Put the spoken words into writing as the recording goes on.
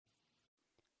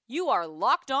You are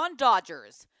Locked On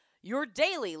Dodgers, your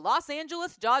daily Los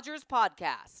Angeles Dodgers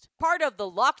podcast. Part of the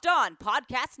Locked On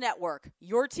Podcast Network,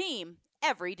 your team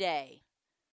every day.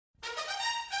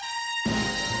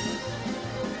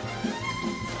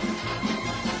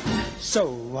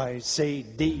 So I say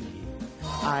D,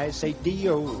 I say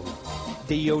D-O,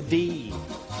 D-O-D,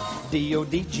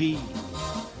 D-O-D-G,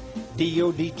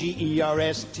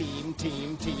 D-O-D-G-E-R-S, team.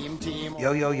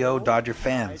 Yo, Dodger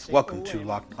fans. Welcome to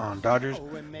Locked On Dodgers.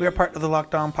 We are part of the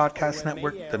Locked On Podcast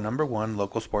Network, the #1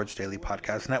 local sports daily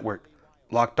podcast network.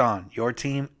 Locked On, your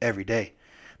team every day.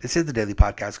 This is the daily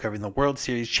podcast covering the World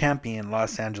Series champion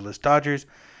Los Angeles Dodgers,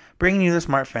 bringing you the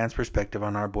smart fans' perspective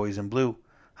on our boys in blue.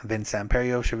 I'm Vince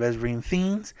Samperio, Chavez Green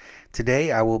Fiends.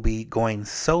 Today I will be going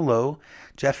solo.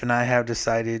 Jeff and I have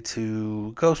decided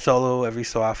to go solo every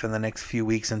so often the next few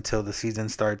weeks until the season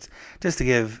starts, just to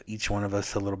give each one of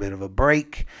us a little bit of a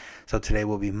break. So today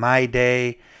will be my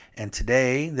day. And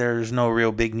today there's no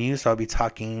real big news, so I'll give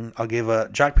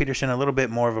Joc Pederson a little bit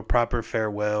more of a proper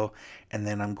farewell, and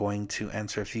then I'm going to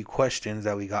answer a few questions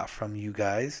that we got from you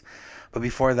guys. But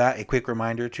before that, a quick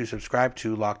reminder to subscribe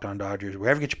to Locked On Dodgers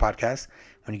wherever you get your podcasts.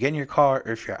 When you get in your car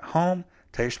or if you're at home,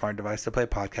 tell your smart device to play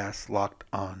podcasts Locked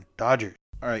On Dodgers.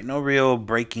 All right, no real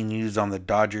breaking news on the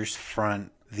Dodgers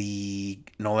front. The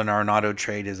Nolan Arenado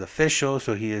trade is official,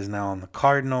 so he is now on the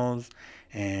Cardinals,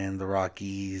 and the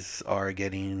Rockies are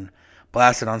getting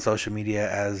blasted on social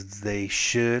media as they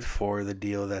should for the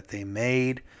deal that they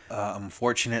made.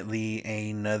 Unfortunately,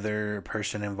 another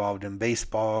person involved in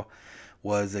baseball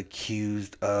was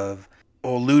accused of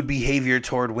lewd behavior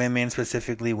toward women,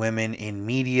 specifically women in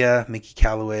media. Mickey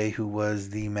Callaway, who was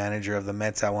the manager of the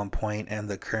Mets at one point and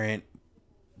the current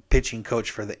pitching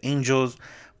coach for the Angels,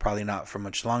 probably not for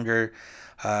much longer.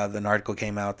 The article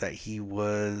came out that he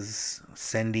was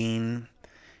sending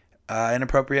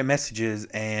inappropriate messages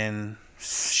and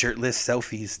shirtless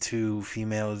selfies to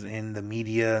females in the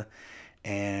media,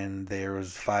 and there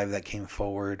was 5 that came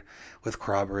forward with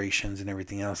corroborations and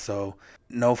everything else. So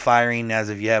no firing as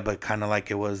of yet, but kind of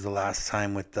like it was the last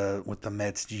time with the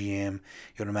Mets GM. You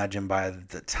would imagine by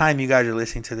the time you guys are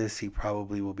listening to this, he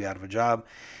probably will be out of a job.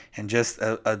 And just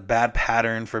a bad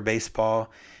pattern for baseball.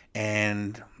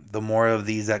 And the more of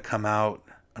these that come out,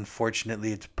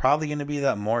 unfortunately, it's probably going to be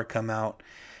that more come out.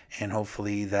 And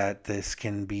hopefully that this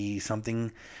can be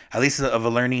something, at least of a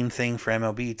learning thing for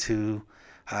MLB to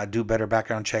do better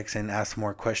background checks and ask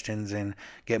more questions and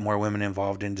get more women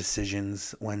involved in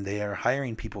decisions when they are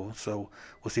hiring people. So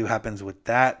we'll see what happens with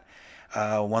that.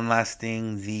 One last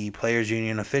thing, the Players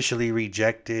Union officially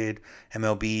rejected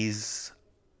MLB's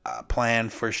plan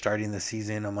for starting the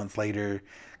season a month later,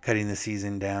 cutting the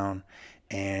season down,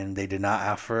 and they did not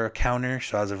offer a counter.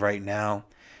 So as of right now,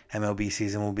 MLB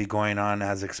season will be going on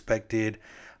as expected.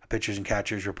 Pitchers and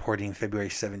catchers reporting February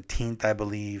 17th, I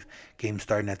believe. Game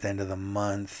starting at the end of the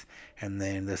month, and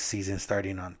then the season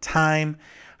starting on time.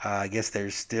 I guess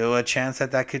there's still a chance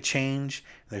that could change.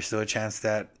 There's still a chance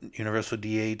that universal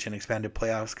DH and expanded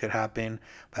playoffs could happen.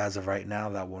 But as of right now,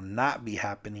 that will not be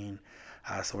happening.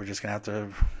 So we're just going to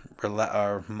have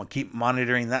to keep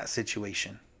monitoring that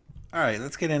situation. All right,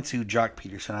 let's get into Joc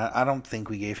Pederson. I don't think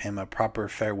we gave him a proper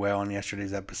farewell in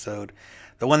yesterday's episode.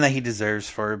 The one that he deserves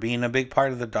for being a big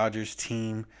part of the Dodgers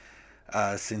team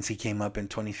since he came up in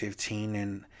 2015.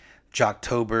 And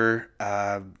Joctober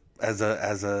as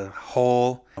a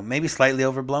whole, maybe slightly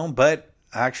overblown, but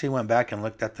I actually went back and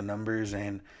looked at the numbers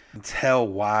and tell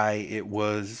why it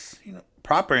was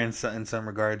proper in some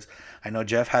regards. I know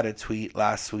Jeff had a tweet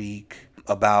last week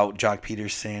about Joc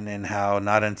Pederson and how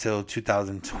not until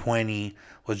 2020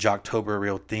 was Joctober a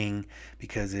real thing,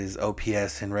 because his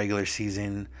OPS in regular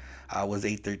season was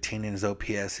 813 and his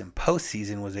OPS in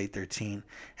postseason was 813.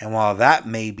 And while that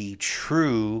may be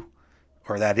true,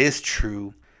 or that is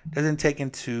true, doesn't take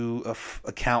into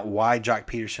account why Joc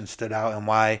Pederson stood out and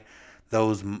why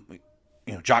those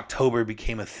Joctober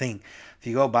became a thing. If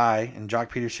you go by, and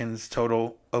Joc Pederson's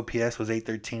total OPS was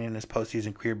 813 in his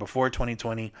postseason career before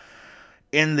 2020.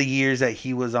 In the years that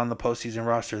he was on the postseason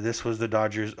roster, this was the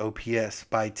Dodgers' OPS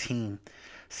by team.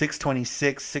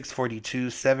 626, 642,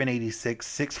 786,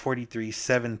 643,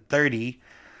 730.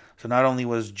 So not only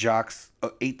was Joc's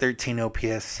 813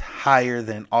 OPS higher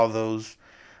than all those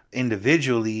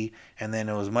individually, and then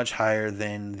it was much higher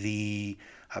than the,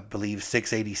 I believe,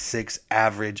 686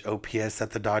 average OPS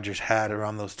that the Dodgers had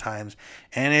around those times.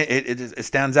 And it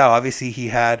stands out. Obviously, he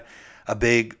had a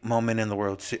big moment in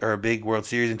a big World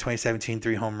Series in 2017,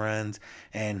 3 home runs,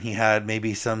 and he had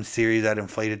maybe some series that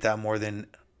inflated that more than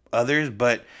others.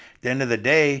 But at the end of the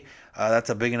day, that's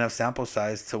a big enough sample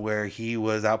size to where he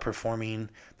was outperforming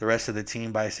the rest of the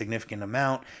team by a significant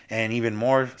amount, and even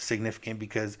more significant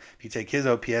because if you take his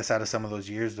OPS out of some of those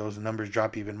years, those numbers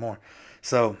drop even more.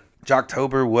 So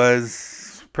Jocktober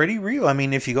was pretty real. I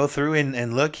mean, if you go through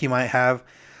and look, he might have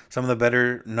some of the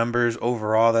better numbers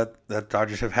overall that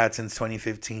Dodgers have had since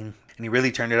 2015. And he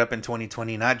really turned it up in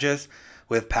 2020, not just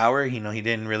with power. He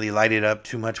didn't really light it up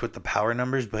too much with the power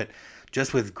numbers, but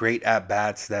just with great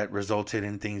at-bats that resulted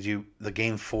in things. The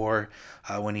game 4,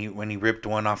 when he ripped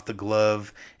one off the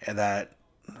glove, and that,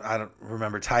 I don't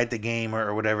remember, tied the game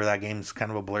or whatever. That game's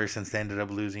kind of a blur since they ended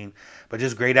up losing. But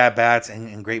just great at-bats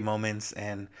and great moments.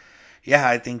 And yeah,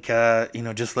 I think,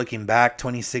 just looking back,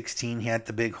 2016, he had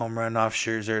the big home run off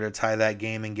Scherzer to tie that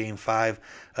game in Game 5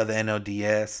 of the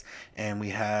NLDS. And we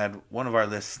had one of our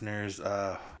listeners,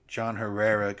 John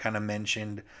Herrera, kind of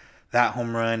mentioned that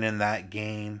home run in that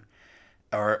game.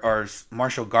 Or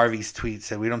Marshall Garvey's tweet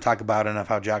said, "We don't talk about enough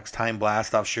how Jock's time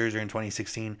blast off Scherzer in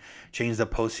 2016 changed the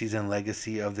postseason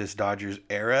legacy of this Dodgers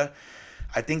era."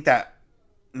 I think that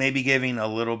maybe giving a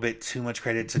little bit too much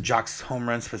credit to Jock's home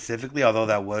run specifically, although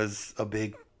that was a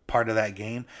big part of that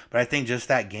game. But I think just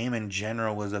that game in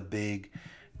general was a big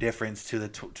difference to the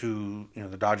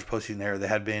Dodgers postseason era. They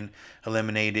had been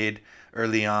eliminated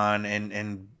early on,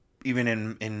 and even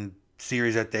in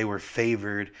series that they were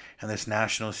favored, and this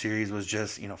national series was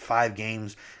just 5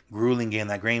 games, grueling game.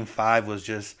 That game 5 was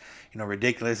just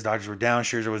ridiculous. Dodgers were down,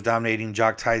 Scherzer was dominating,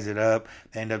 Jock ties it up,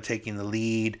 they end up taking the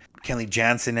lead. Kenley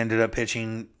Jansen ended up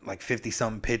pitching like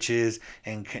 50-something pitches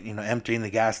and emptying the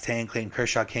gas tank. Clayton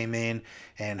Kershaw came in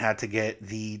and had to get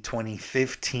the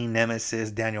 2015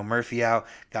 nemesis Daniel Murphy out,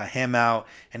 got him out,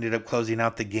 ended up closing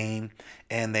out the game,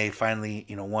 and they finally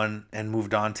won and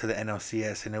moved on to the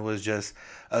NLCS. And it was just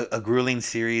a grueling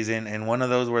series, and one of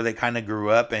those where they kind of grew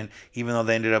up. And even though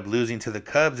they ended up losing to the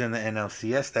Cubs in the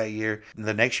NLCS that year,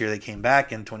 the next year they came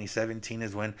back in 2017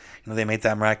 is when they made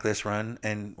that miraculous run.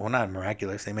 And well, not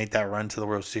miraculous, they made that run to the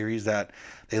World Series that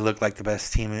they looked like the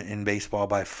best team in baseball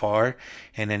by far,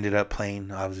 and ended up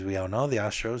playing, obviously we all know, the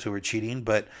Astros, who were cheating.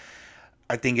 But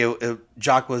I think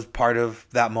Jock was part of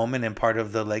that moment and part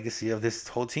of the legacy of this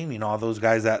whole team. All those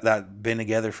guys that been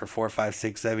together for 4, 5,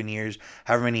 6, 7 years,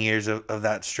 however many years of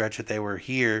that stretch that they were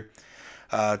here,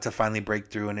 to finally break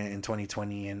through in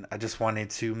 2020. And I just wanted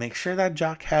to make sure that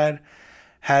Jock had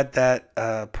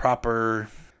that proper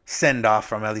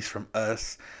send-off at least from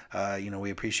us. We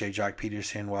appreciate Joc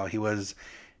Pederson. While he was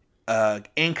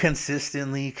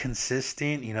inconsistently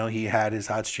consistent, he had his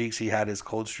hot streaks, he had his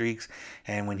cold streaks,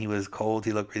 and when he was cold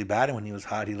he looked really bad, and when he was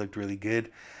hot he looked really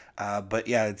good. But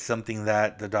yeah, it's something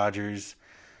that the Dodgers,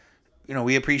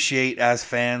 we appreciate as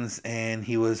fans, and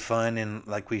he was fun. And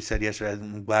like we said yesterday,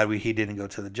 I'm glad he didn't go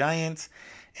to the Giants,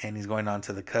 and he's going on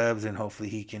to the Cubs, and hopefully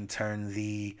he can turn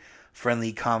the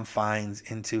friendly confines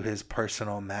into his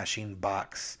personal mashing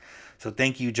box. So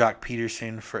thank you, Joc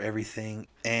Pederson, for everything.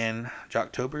 And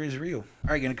Jocktober is real.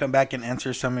 All right, going to come back and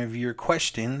answer some of your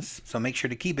questions. So make sure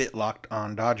to keep it locked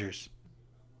on Dodgers.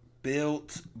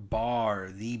 Built Bar,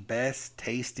 the best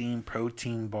tasting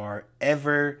protein bar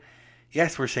ever.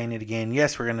 Yes, we're saying it again.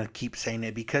 Yes, we're going to keep saying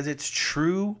it because it's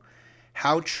true.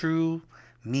 How true?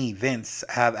 Me, Vince,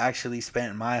 have actually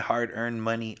spent my hard-earned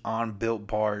money on Built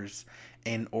Bars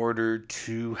in order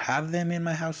to have them in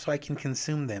my house so I can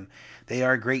consume them. They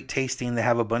are great tasting. They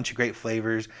have a bunch of great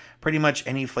flavors. Pretty much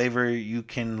any flavor you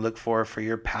can look for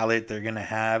your palate, they're going to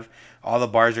have. All the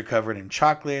bars are covered in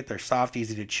chocolate. They're soft,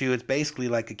 easy to chew. It's basically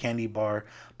like a candy bar,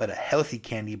 but a healthy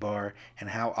candy bar. And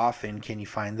how often can you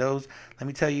find those? Let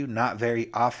me tell you, not very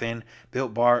often.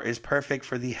 Built Bar is perfect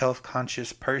for the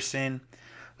health-conscious person.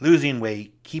 Losing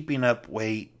weight, keeping up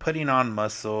weight, putting on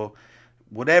muscle,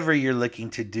 whatever you're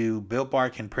looking to do, Built Bar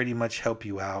can pretty much help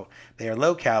you out. They are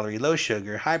low calorie, low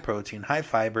sugar, high protein, high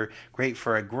fiber, great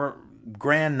for a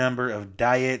grand number of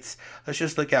diets. Let's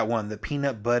just look at one. The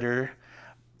peanut butter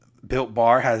Built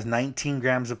Bar has 19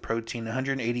 grams of protein,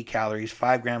 180 calories,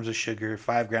 5 grams of sugar,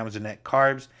 5 grams of net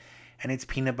carbs, and it's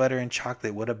peanut butter and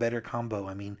chocolate. What a better combo.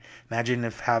 I mean, imagine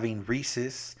if having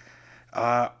Reese's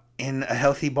in a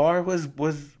healthy bar was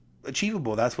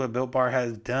achievable. That's what Built Bar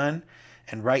has done.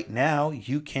 And right now,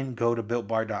 you can go to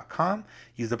BuiltBar.com,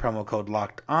 use the promo code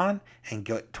LOCKEDON, and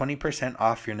get 20%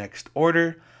 off your next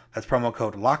order. That's promo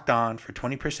code LOCKEDON for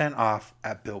 20% off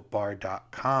at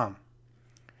BuiltBar.com.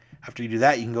 After you do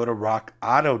that, you can go to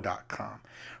RockAuto.com.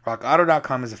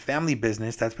 RockAuto.com is a family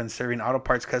business that's been serving auto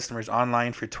parts customers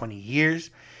online for 20 years.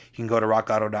 You can go to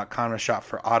RockAuto.com to shop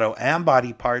for auto and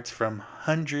body parts from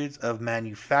hundreds of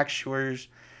manufacturers.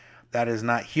 That is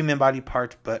not human body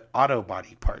parts, but auto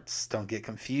body parts. Don't get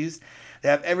confused. They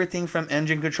have everything from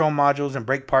engine control modules and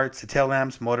brake parts to tail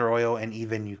lamps, motor oil, and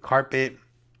even new carpet.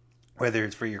 Whether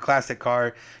it's for your classic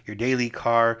car, your daily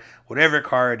car, whatever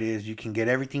car it is, you can get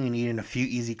everything you need in a few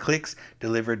easy clicks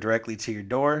delivered directly to your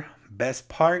door. Best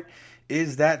part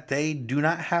is that they do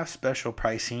not have special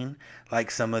pricing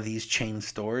like some of these chain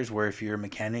stores, where if you're a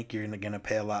mechanic, you're going to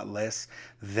pay a lot less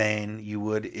than you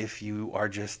would if you are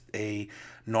just a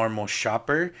normal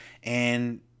shopper.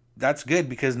 And that's good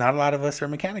because not a lot of us are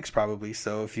mechanics probably.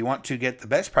 So if you want to get the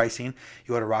best pricing,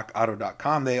 you go to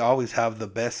rockauto.com. They always have the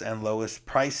best and lowest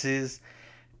prices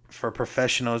for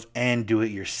professionals and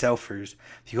do-it-yourselfers.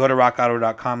 If you go to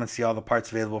rockauto.com and see all the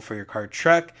parts available for your car or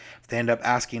truck, if they end up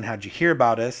asking how'd you hear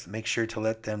about us, make sure to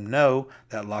let them know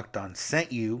that Locked On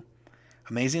sent you.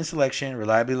 Amazing selection,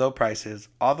 reliably low prices,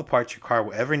 all the parts your car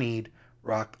will ever need,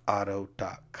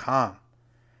 rockauto.com.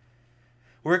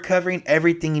 We're covering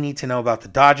everything you need to know about the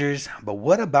Dodgers, but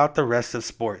what about the rest of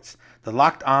sports? The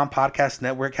Locked On Podcast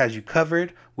Network has you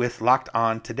covered with Locked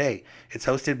On Today. It's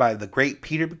hosted by the great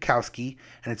Peter Bukowski,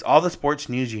 and it's all the sports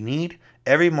news you need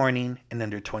every morning in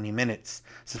under 20 minutes.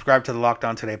 Subscribe to the Locked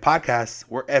On Today podcast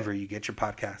wherever you get your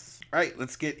podcasts. All right,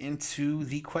 let's get into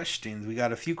the questions. We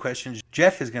got a few questions.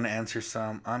 Jeff is going to answer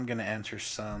some. I'm going to answer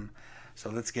some. So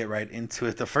let's get right into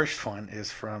it. The first one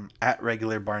is from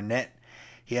 @RegularBarnett.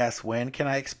 He asks, when can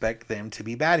I expect them to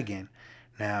be bad again?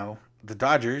 Now, the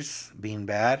Dodgers being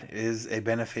bad is a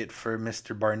benefit for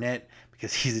Mr. Barnett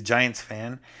because he's a Giants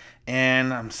fan.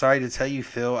 And I'm sorry to tell you,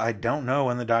 Phil, I don't know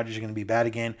when the Dodgers are going to be bad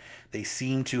again. They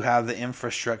seem to have the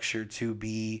infrastructure to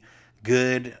be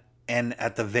good and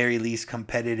at the very least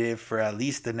competitive for at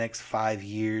least the next 5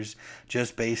 years,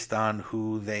 just based on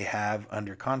who they have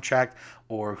under contract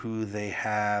or who they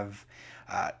have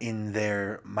in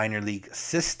their minor league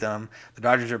system. The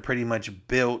Dodgers are pretty much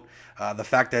built. The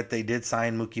fact that they did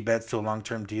sign Mookie Betts to a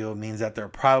long-term deal means that they're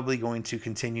probably going to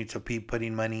continue to be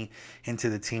putting money into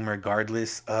the team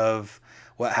regardless of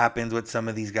what happens with some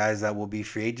of these guys that will be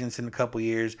free agents in a couple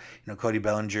years. You know, Cody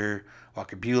Bellinger,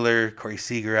 Walker Buehler, Corey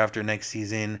Seager after next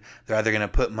season. They're either going to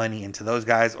put money into those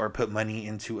guys or put money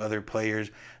into other players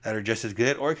that are just as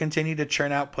good, or continue to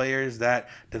churn out players that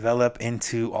develop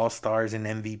into all-stars and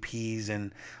MVPs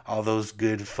and all those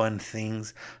good fun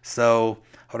things. So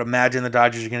I would imagine the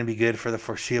Dodgers are going to be good for the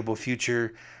foreseeable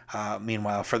future.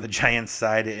 Meanwhile, for the Giants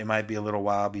side, it might be a little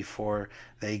while before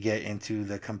they get into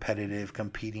the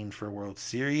competing for World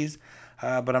Series.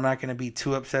 But I'm not going to be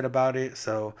too upset about it.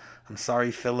 So I'm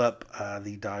sorry, Philip.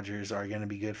 The Dodgers are going to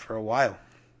be good for a while.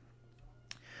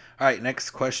 All right, next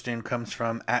question comes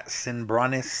from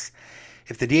 @Sinbronis.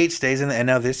 If the DH stays in the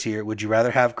NL this year, would you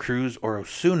rather have Cruz or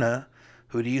Osuna?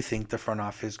 Who do you think the front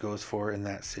office goes for in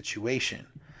that situation?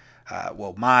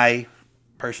 Well, my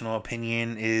personal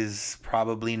opinion is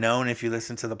probably known if you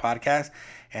listen to the podcast,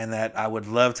 and that I would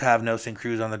love to have Nelson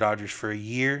Cruz on the Dodgers for a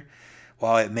year.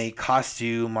 While it may cost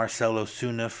you Marcell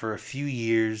Osuna for a few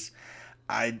years,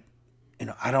 I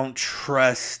don't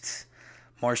trust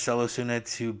Marcell Osuna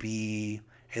to be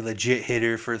a legit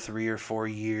hitter for 3 or 4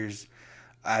 years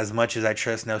as much as I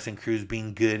trust Nelson Cruz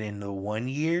being good in the 1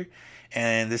 year.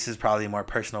 And this is probably more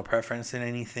personal preference than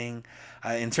anything.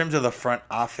 In terms of the front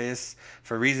office,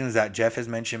 for reasons that Jeff has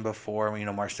mentioned before,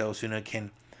 Marcell Osuna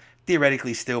can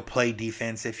theoretically still play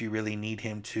defense if you really need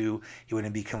him to. He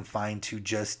wouldn't be confined to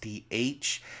just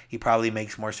DH. He probably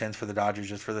makes more sense for the Dodgers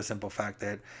just for the simple fact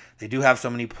that they do have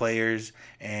so many players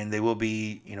and they will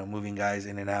be, moving guys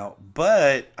in and out.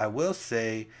 But I will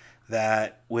say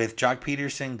that with Jock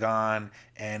Peterson gone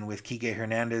and with Kike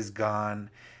Hernandez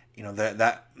gone,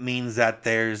 that means that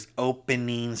there's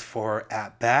openings for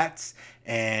at-bats.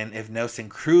 And if Nelson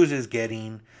Cruz is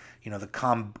getting the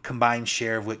combined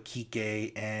share of what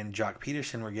Kike and Jock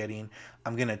Peterson were getting,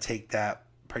 I'm going to take that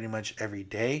pretty much every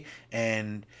day.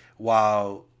 And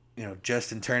while,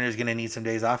 Justin Turner is going to need some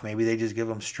days off, maybe they just give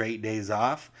him straight days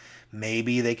off.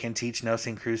 Maybe they can teach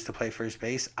Nelson Cruz to play first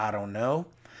base. I don't know.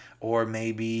 Or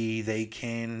maybe they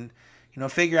can,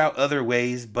 figure out other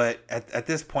ways. But at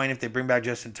this point, if they bring back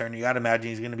Justin Turner, you got to imagine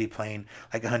he's going to be playing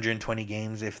like 120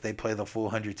 games if they play the full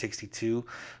 162.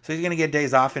 So he's going to get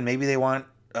days off, and maybe they want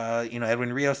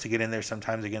Edwin Rios to get in there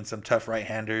sometimes against some tough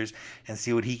right-handers and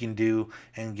see what he can do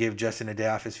and give Justin a day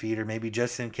off his feet. Or maybe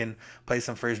Justin can play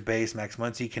some first base. Max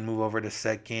Muncy can move over to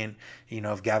second,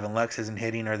 if Gavin Lux isn't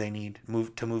hitting or they need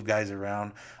to move guys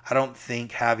around. I don't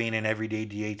think having an everyday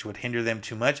DH would hinder them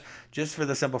too much, just for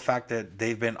the simple fact that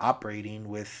they've been operating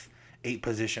with 8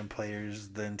 position players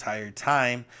the entire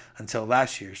time until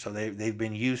last year. So they've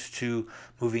been used to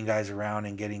moving guys around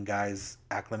and getting guys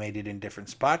acclimated in different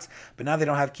spots. But now they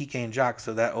don't have Kike and Jock,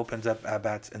 so that opens up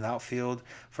at-bats in the outfield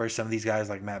for some of these guys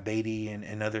like Matt Beatty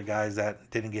and other guys that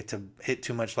didn't get to hit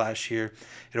too much last year.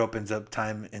 It opens up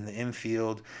time in the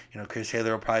infield. Chris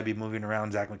Taylor will probably be moving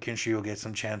around. Zach McKinstry will get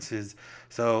some chances.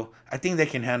 So I think they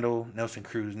can handle Nelson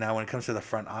Cruz. Now, when it comes to the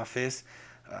front office,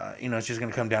 it's just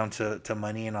going to come down to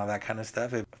money and all that kind of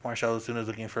stuff. If Marcell Ozuna is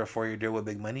looking for a 4-year deal with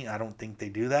big money, I don't think they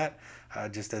do that.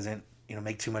 It just doesn't,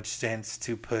 make too much sense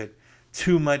to put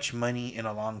too much money in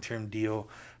a long-term deal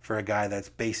for a guy that's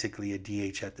basically a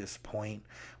DH at this point.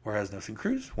 Whereas Nelson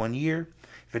Cruz, 1 year.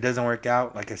 If it doesn't work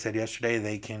out, like I said yesterday,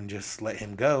 they can just let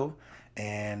him go,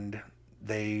 and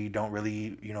they don't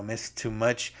really, miss too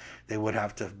much. They would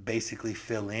have to basically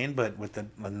fill in, but with the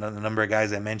number of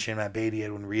guys I mentioned, Matt Beatty,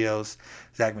 Edwin Rios,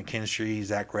 Zach McKinstry,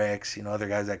 Zach Rex, other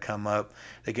guys that come up,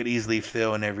 they could easily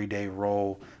fill an everyday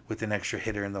role with an extra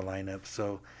hitter in the lineup.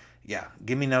 So, yeah,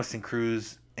 give me Nelson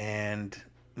Cruz, and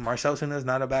Marcell Ozuna is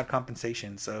not a bad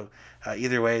compensation. So,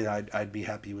 either way, I'd be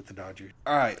happy with the Dodgers.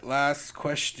 All right, last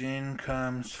question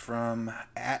comes from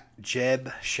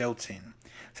 @Jeb Shelton.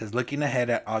 It says, looking ahead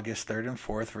at August 3rd and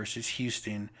 4th versus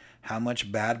Houston, how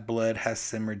much bad blood has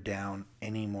simmered down?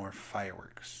 Any more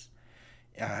fireworks?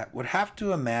 I would have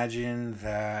to imagine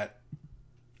that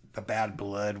the bad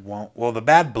blood won't. Well, the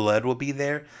bad blood will be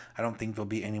there. I don't think there'll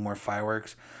be any more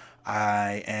fireworks.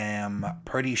 I am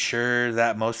pretty sure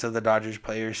that most of the Dodgers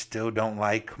players still don't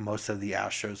like most of the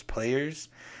Astros players.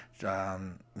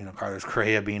 Carlos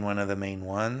Correa being one of the main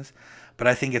ones. But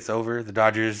I think it's over. The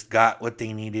Dodgers got what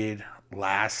they needed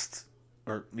last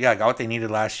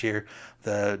year.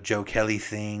 The Joe Kelly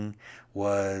thing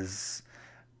was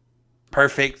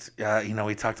perfect.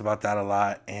 We talked about that a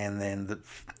lot. And then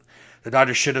the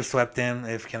Dodgers should have swept them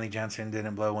if Kenley Jansen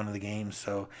didn't blow one of the games.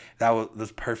 So that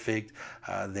was perfect.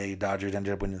 The Dodgers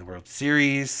ended up winning the World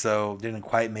Series, so didn't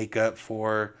quite make up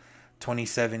for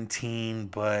 2017,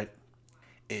 but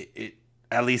it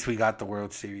at least we got the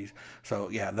World Series. So,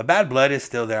 yeah, the bad blood is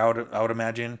still there, I would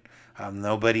imagine.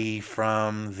 Nobody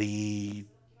from the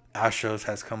Astros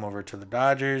has come over to the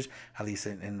Dodgers, at least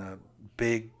in a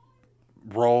big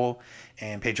role,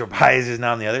 and Pedro Baez is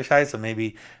now on the other side, so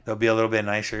maybe they'll be a little bit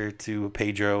nicer to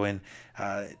Pedro and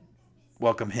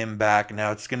welcome him back.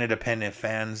 Now, it's going to depend if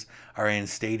fans are in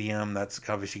stadium. That's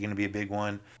obviously going to be a big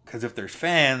one, because if there's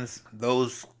fans,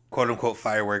 those quote-unquote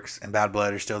fireworks and bad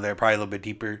blood are still there, probably a little bit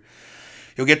deeper.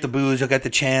 You'll get the boos, you'll get the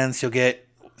chants, you'll get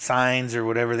signs or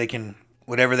whatever they can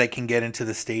get into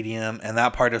the stadium, and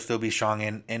that part will still be strong.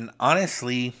 And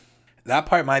honestly, that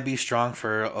part might be strong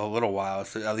for a little while,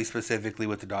 so at least specifically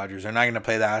with the Dodgers. They're not going to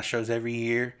play the Astros every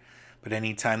year, but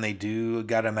anytime they do,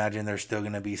 got to imagine there's still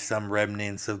going to be some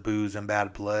remnants of boos and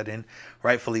bad blood, and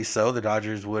rightfully so. The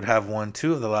Dodgers would have won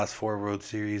 2 of the last 4 World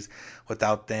Series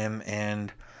without them,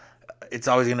 and it's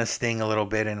always going to sting a little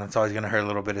bit, and it's always going to hurt a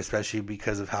little bit, especially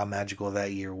because of how magical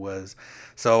that year was.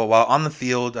 So while on the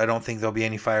field, I don't think there'll be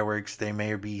any fireworks. There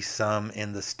may be some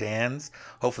in the stands,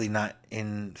 hopefully not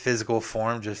in physical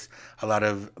form, just a lot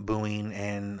of booing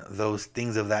and those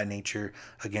things of that nature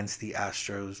against the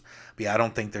Astros. But yeah, I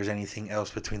don't think there's anything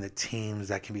else between the teams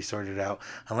that can be sorted out,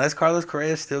 unless Carlos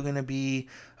Correa is still going to be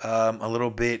a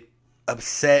little bit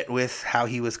upset with how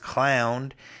he was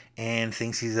clowned and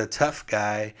thinks he's a tough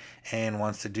guy and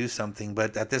wants to do something.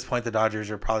 But at this point, the Dodgers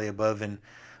are probably above and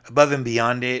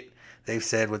beyond it. They've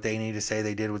said what they need to say.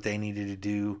 They did what they needed to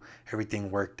do. Everything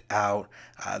worked out.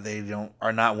 They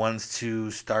are not ones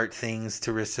to start things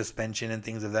to risk suspension and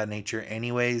things of that nature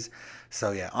anyways.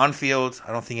 So, yeah, on field,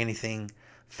 I don't think anything.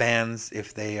 Fans,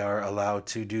 if they are allowed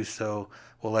to do so,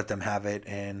 will let them have it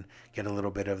and get a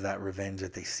little bit of that revenge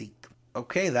that they seek.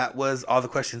 Okay, that was all the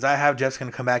questions I have. Jeff's going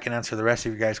to come back and answer the rest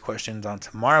of your guys' questions on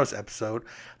tomorrow's episode.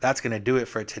 That's going to do it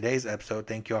for today's episode.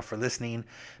 Thank you all for listening.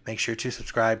 Make sure to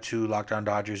subscribe to Locked On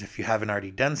Dodgers if you haven't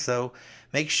already done so.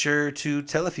 Make sure to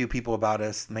tell a few people about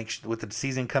us. With the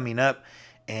season coming up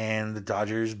and the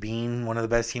Dodgers being one of the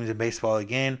best teams in baseball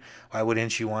again, why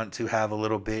wouldn't you want to have a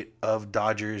little bit of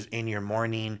Dodgers in your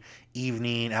morning,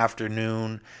 evening,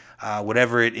 afternoon,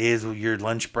 whatever it is, your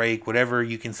lunch break, whatever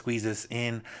you can squeeze us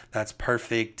in, that's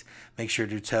perfect. Make sure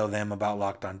to tell them about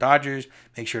Locked On Dodgers.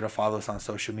 Make sure to follow us on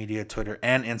social media, Twitter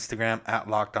and Instagram at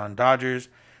Locked On Dodgers.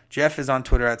 Jeff is on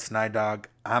Twitter at Snydog.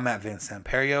 I'm at Vince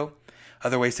Samperio.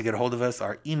 Other ways to get a hold of us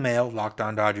are email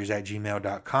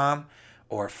lockedondodgers@gmail.com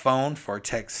or phone for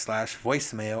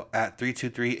text/voicemail at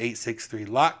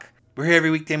 323-863-LOCK. We're here every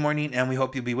weekday morning, and we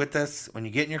hope you'll be with us when you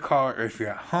get in your car or if you're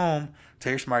at home.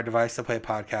 Tell your smart device to play a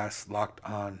podcast, Locked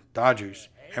On Dodgers.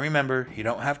 And remember, you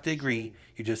don't have to agree,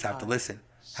 you just have to listen.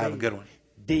 Have a good one.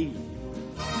 D.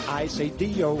 I say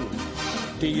D-O.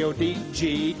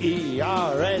 D-O-D-G-E-R-S.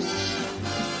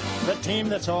 The team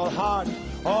that's all heart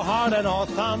and all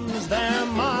thumbs. They're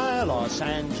my Los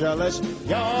Angeles,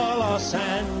 your Los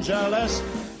Angeles,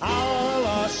 our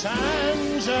Los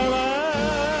Angeles.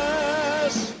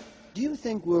 Do you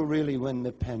think we'll really win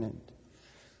the pennant?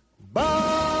 But